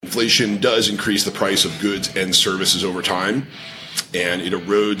inflation does increase the price of goods and services over time, and it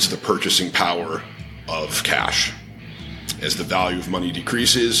erodes the purchasing power of cash. As the value of money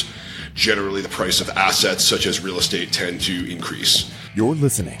decreases, generally the price of assets such as real estate tend to increase. You're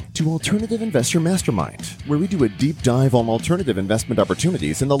listening to Alternative Investor Mastermind, where we do a deep dive on alternative investment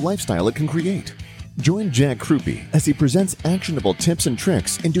opportunities and the lifestyle it can create. Join Jack Krupe as he presents actionable tips and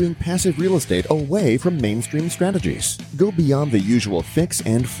tricks in doing passive real estate away from mainstream strategies. Go beyond the usual fix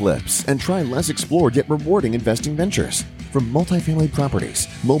and flips and try less explored yet rewarding investing ventures. From multifamily properties,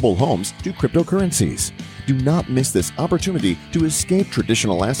 mobile homes to cryptocurrencies. Do not miss this opportunity to escape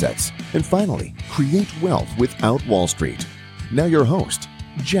traditional assets and finally create wealth without Wall Street. Now your host,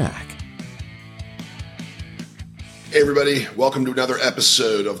 Jack. Hey everybody, welcome to another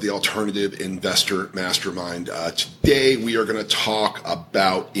episode of the Alternative Investor Mastermind. Today we are going to talk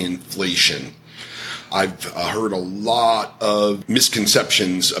about inflation. I've heard a lot of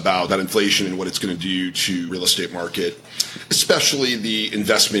misconceptions about that inflation and what it's going to do to real estate market, especially the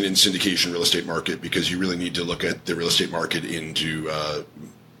investment in syndication real estate market, because you really need to look at the real estate market into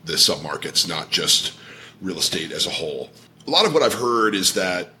the submarkets, not just real estate as a whole. A lot of what I've heard is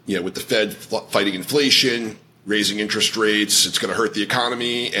that, with the Fed fighting inflation, raising interest rates, it's going to hurt the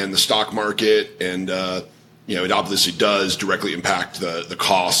economy and the stock market. And, it obviously does directly impact the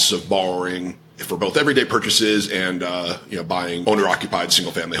costs of borrowing for both everyday purchases and, buying owner-occupied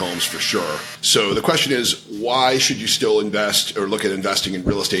single-family homes for sure. So the question is, why should you still invest or look at investing in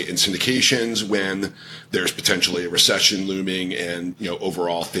real estate and syndications when there's potentially a recession looming and,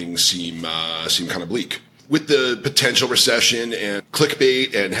 overall things seem kind of bleak? With the potential recession and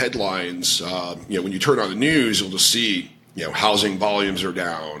clickbait and headlines, when you turn on the news, you'll just see, housing volumes are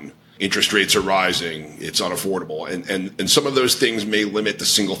down, interest rates are rising, it's unaffordable. And some of those things may limit the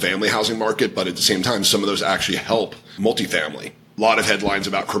single family housing market, but at the same time, some of those actually help multifamily. A lot of headlines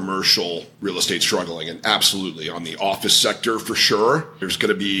about commercial real estate struggling, and absolutely on the office sector for sure, there's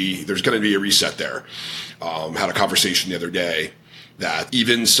going to be a reset there. Had a conversation the other day that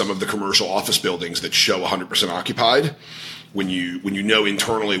even some of the commercial office buildings that show 100% occupied, when you know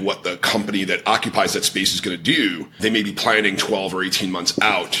internally what the company that occupies that space is going to do, they may be planning 12 or 18 months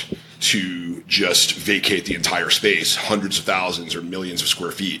out to just vacate the entire space, hundreds of thousands or millions of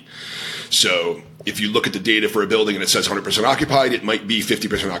square feet. So if you look at the data for a building and it says 100% occupied, it might be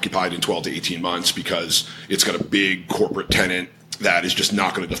 50% occupied in 12 to 18 months because it's got a big corporate tenant that is just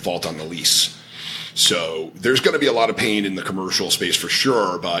not going to default on the lease. So there's going to be a lot of pain in the commercial space for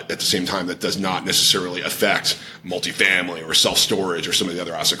sure, but at the same time, that does not necessarily affect multifamily or self-storage or some of the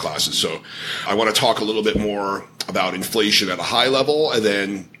other asset classes. So I want to talk a little bit more about inflation at a high level and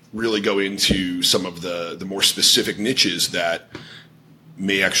then really go into some of the more specific niches that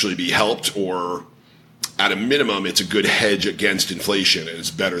may actually be helped, or at a minimum, it's a good hedge against inflation and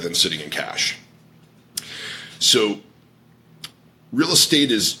it's better than sitting in cash. So real estate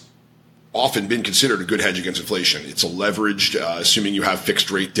is often been considered a good hedge against inflation. It's a leveraged, assuming you have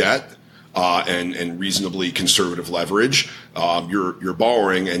fixed rate debt and reasonably conservative leverage. You're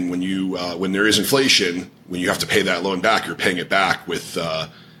borrowing, and when there is inflation, when you have to pay that loan back, you're paying it back with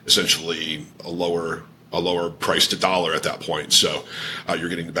essentially a lower price to dollar at that point. So you're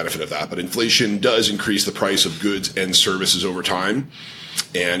getting the benefit of that. But inflation does increase the price of goods and services over time,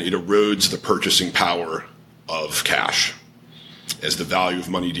 and it erodes the purchasing power of cash. As the value of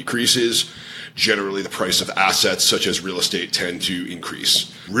money decreases, generally the price of assets such as real estate tend to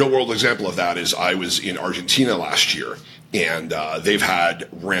increase. Real world example of that is I was in Argentina last year, and they've had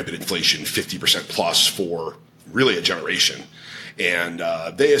rampant inflation, 50% plus for really a generation. And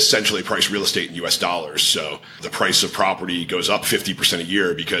they essentially price real estate in US dollars. So the price of property goes up 50% a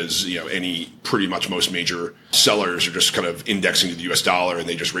year because, pretty much most major sellers are just kind of indexing to the US dollar, and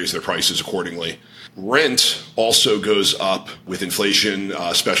they just raise their prices accordingly. Rent also goes up with inflation,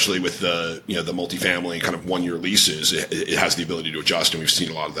 especially with the multifamily kind of 1-year leases. It has the ability to adjust, and we've seen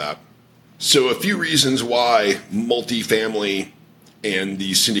a lot of that. So a few reasons why multifamily and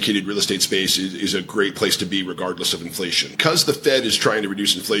the syndicated real estate space is a great place to be regardless of inflation. Because the Fed is trying to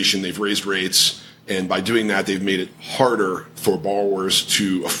reduce inflation, they've raised rates, and by doing that, they've made it harder for borrowers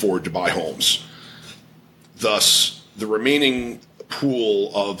to afford to buy homes. Thus, the remaining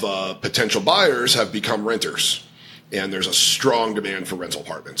pool of potential buyers have become renters, and there's a strong demand for rental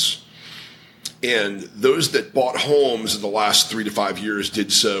apartments. And those that bought homes in the last 3 to 5 years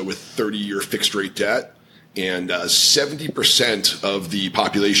did so with 30-year fixed rate debt. And 70% of the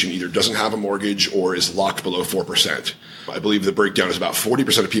population either doesn't have a mortgage or is locked below 4%. I believe the breakdown is about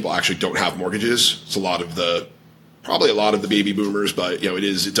 40% of people actually don't have mortgages. It's probably a lot of the baby boomers, but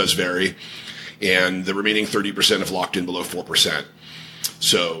it does vary. And the remaining 30% have locked in below 4%.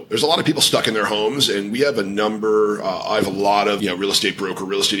 So there's a lot of people stuck in their homes, and we have a number. I have a lot of real estate broker,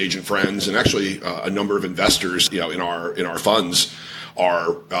 real estate agent friends, and actually a number of investors. In our funds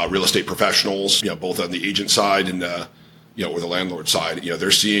are real estate professionals. Both on the agent side and or the landlord side.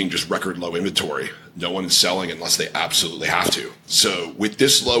 They're seeing just record low inventory. No one is selling unless they absolutely have to. So with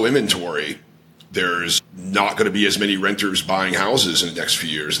this low inventory, there's not going to be as many renters buying houses in the next few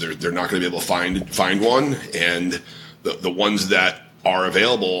years. They're not going to be able to find one, and the ones that are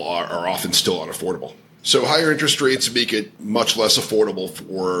available are often still unaffordable. So higher interest rates make it much less affordable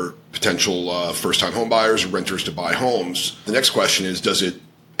for potential first-time home buyers or renters to buy homes. The next question is, does it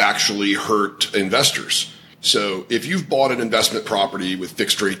actually hurt investors? So if you've bought an investment property with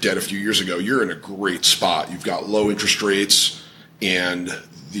fixed rate debt a few years ago, you're in a great spot. You've got low interest rates, and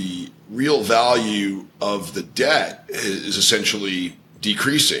the real value of the debt is essentially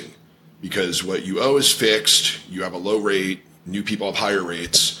decreasing because what you owe is fixed, you have a low rate, new people have higher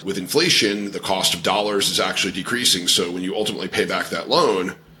rates. With inflation, the cost of dollars is actually decreasing. So when you ultimately pay back that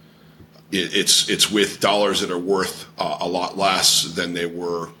loan, it's with dollars that are worth a lot less than they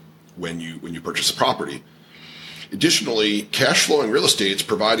were when you purchase a property. Additionally, cash flowing real estate is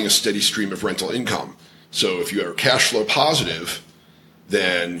providing a steady stream of rental income. So if you are cash flow positive,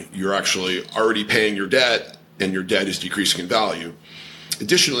 then you're actually already paying your debt, and your debt is decreasing in value.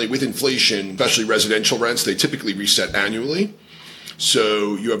 Additionally, with inflation, especially residential rents, they typically reset annually.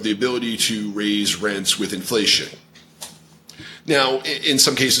 So you have the ability to raise rents with inflation. Now, in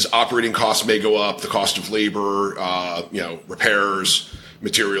some cases, operating costs may go up, the cost of labor, repairs,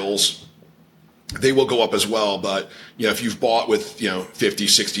 materials, they will go up as well. But, if you've bought with, 50,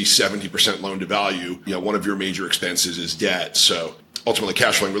 60, 70% loan to value, one of your major expenses is debt. So ultimately,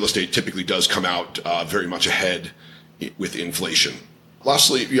 cash flowing real estate typically does come out very much ahead with inflation.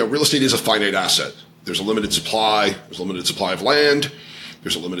 Lastly, real estate is a finite asset. There's a limited supply. There's a limited supply of land.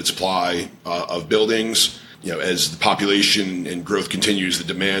 There's a limited supply of buildings. As the population and growth continues, the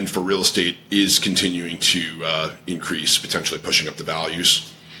demand for real estate is continuing to increase, potentially pushing up the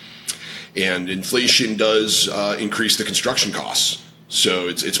values. And inflation does increase the construction costs. So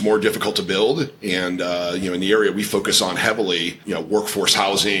it's more difficult to build. And, in the area we focus on heavily, workforce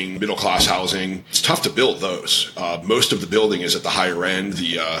housing, middle class housing, it's tough to build those. Most of the building is at the higher end,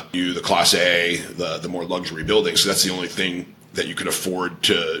 the class A, the more luxury buildings. So that's the only thing that you can afford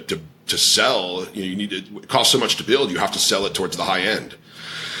to sell. It costs so much to build, you have to sell it towards the high end.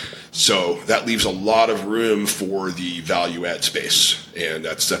 So that leaves a lot of room for the value add space. And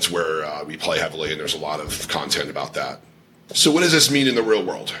that's where we play heavily. And there's a lot of content about that. So what does this mean in the real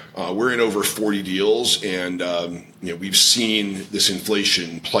world? We're in over 40 deals, and we've seen this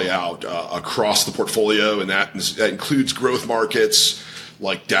inflation play out across the portfolio, and that includes growth markets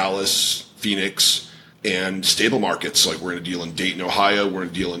like Dallas, Phoenix, and stable markets like we're in a deal in Dayton, Ohio, we're in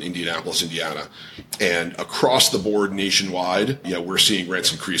a deal in Indianapolis, Indiana. And across the board nationwide, we're seeing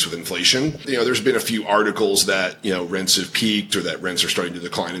rents increase with inflation. There's been a few articles that, rents have peaked or that rents are starting to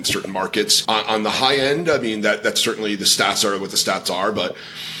decline in certain markets. On the high end, I mean, that's certainly the stats are what the stats are, but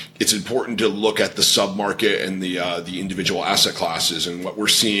it's important to look at the sub-market and the individual asset classes. And what we're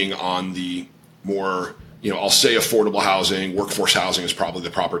seeing on the more I'll say affordable housing, workforce housing is probably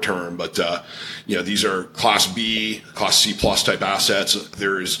the proper term, but, these are class B, class C plus type assets.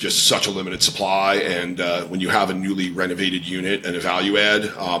 There is just such a limited supply. And, when you have a newly renovated unit and a value add,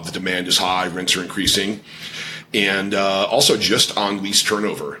 the demand is high, rents are increasing. And, also just on lease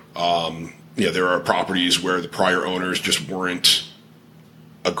turnover, there are properties where the prior owners just weren't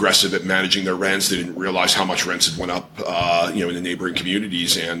aggressive at managing their rents. They didn't realize how much rents had went up, in the neighboring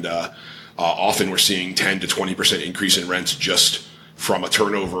communities. And, often we're seeing 10 to 20% increase in rents just from a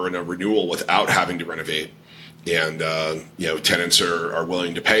turnover and a renewal without having to renovate. And, tenants are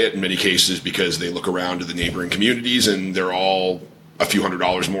willing to pay it in many cases because they look around to the neighboring communities and they're all a few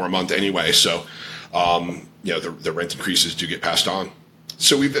 $100s more a month anyway. So, the rent increases do get passed on.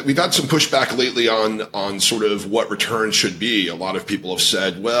 So we've had some pushback lately on sort of what returns should be. A lot of people have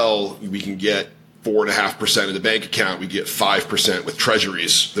said, well, we can get 4.5% of the bank account, we get 5% with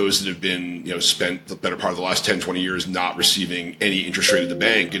treasuries. Those that have been, spent the better part of the last 10, 20 years not receiving any interest rate at the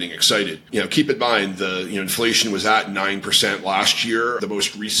bank, getting excited. Keep in mind inflation was at 9% last year. The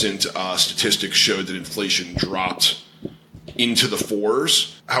most recent statistics showed that inflation dropped into the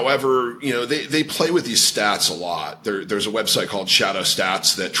 4s. However, they play with these stats a lot. There's a website called Shadow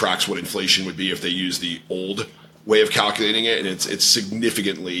Stats that tracks what inflation would be if they use the old way of calculating it, and it's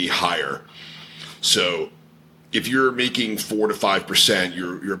significantly higher. So if you're making 4 to 5%,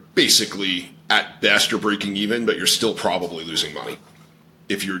 you're basically at best you're breaking even, but you're still probably losing money.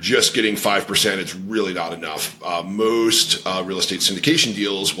 if you're just getting 5%, it's really not enough. Most real estate syndication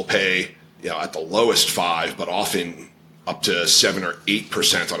deals will pay, at the lowest 5%, but often up to 7 or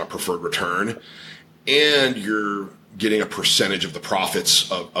 8% on a preferred return. And you're getting a percentage of the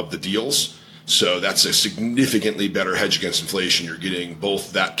profits of the deals. So that's a significantly better hedge against inflation. You're getting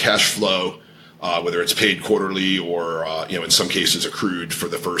both that cash flow, whether it's paid quarterly or, in some cases accrued for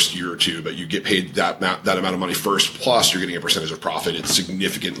the first year or two, but you get paid that amount of money first, plus you're getting a percentage of profit. I think it's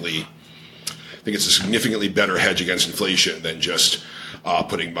a significantly better hedge against inflation than just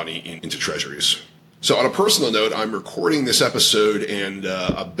putting money into treasuries. So on a personal note, I'm recording this episode and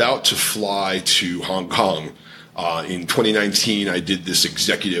about to fly to Hong Kong. In 2019, I did this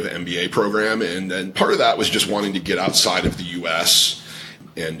executive MBA program, and part of that was just wanting to get outside of the U.S.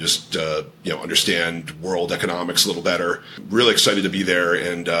 and just understand world economics a little better. Really excited to be there,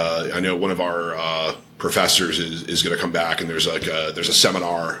 and I know one of our professors is going to come back, and there's a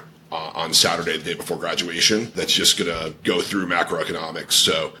seminar on Saturday, the day before graduation, that's just going to go through macroeconomics.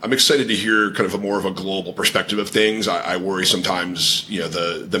 So I'm excited to hear kind of more of a global perspective of things. I worry sometimes,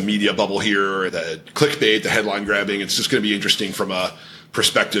 the media bubble here, the clickbait, the headline grabbing. It's just going to be interesting from a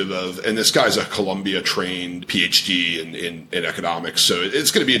perspective of, and this guy's a Columbia trained PhD in economics. So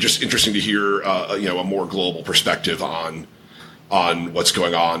it's going to be just interesting to hear, a more global perspective on what's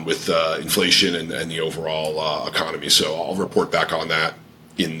going on with inflation and the overall economy. So I'll report back on that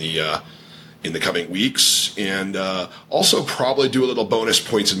in the coming weeks, and also probably do a little bonus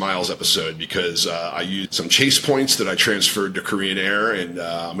points and miles episode, because I used some Chase points that I transferred to Korean Air, and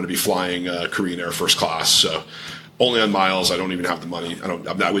I'm going to be flying Korean Air first class. So only on miles. I don't even have the money.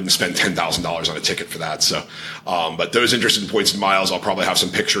 I wouldn't spend $10,000 on a ticket for that. So, but those interested in points and miles, I'll probably have some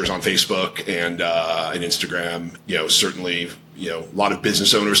pictures on Facebook and Instagram. Certainly, a lot of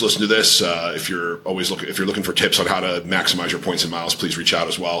business owners listen to this. If you're looking for tips on how to maximize your points and miles, please reach out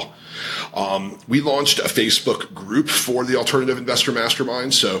as well. We launched a Facebook group for the Alternative Investor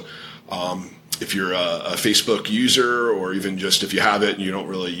Mastermind. So, if you're a Facebook user, or even just if you have it and you don't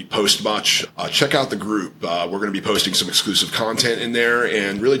really post much, check out the group. We're going to be posting some exclusive content in there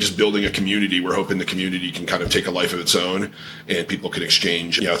and really just building a community. We're hoping the community can kind of take a life of its own, and people can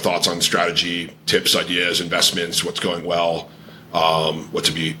exchange thoughts on strategy, tips, ideas, investments, what's going well, what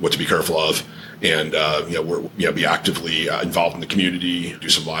to be careful of. And be actively involved in the community, do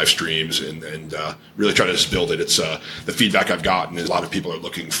some live streams, and really try to just build it. It's the feedback I've gotten is a lot of people are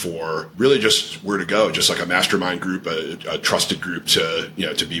looking for really just where to go, just like a mastermind group, a trusted group to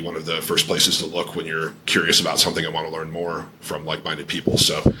be one of the first places to look when you're curious about something and want to learn more from like-minded people.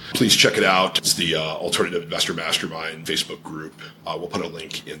 So please check it out. It's the Alternative Investor Mastermind Facebook group. We'll put a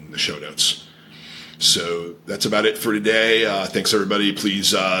link in the show notes. So that's about it for today. Thanks, everybody.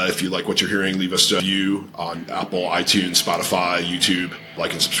 Please, if you like what you're hearing, leave us a review on Apple, iTunes, Spotify, YouTube.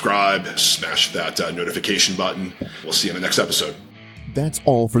 Like and subscribe. Smash that notification button. We'll see you in the next episode. That's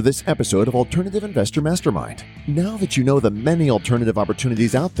all for this episode of Alternative Investor Mastermind. Now that you know the many alternative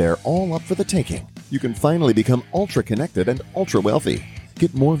opportunities out there, all up for the taking, you can finally become ultra connected and ultra wealthy.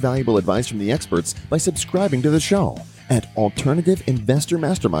 Get more valuable advice from the experts by subscribing to the show at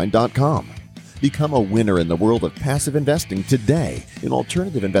AlternativeInvestorMastermind.com. Become a winner in the world of passive investing today in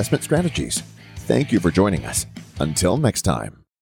alternative investment strategies. Thank you for joining us. Until next time.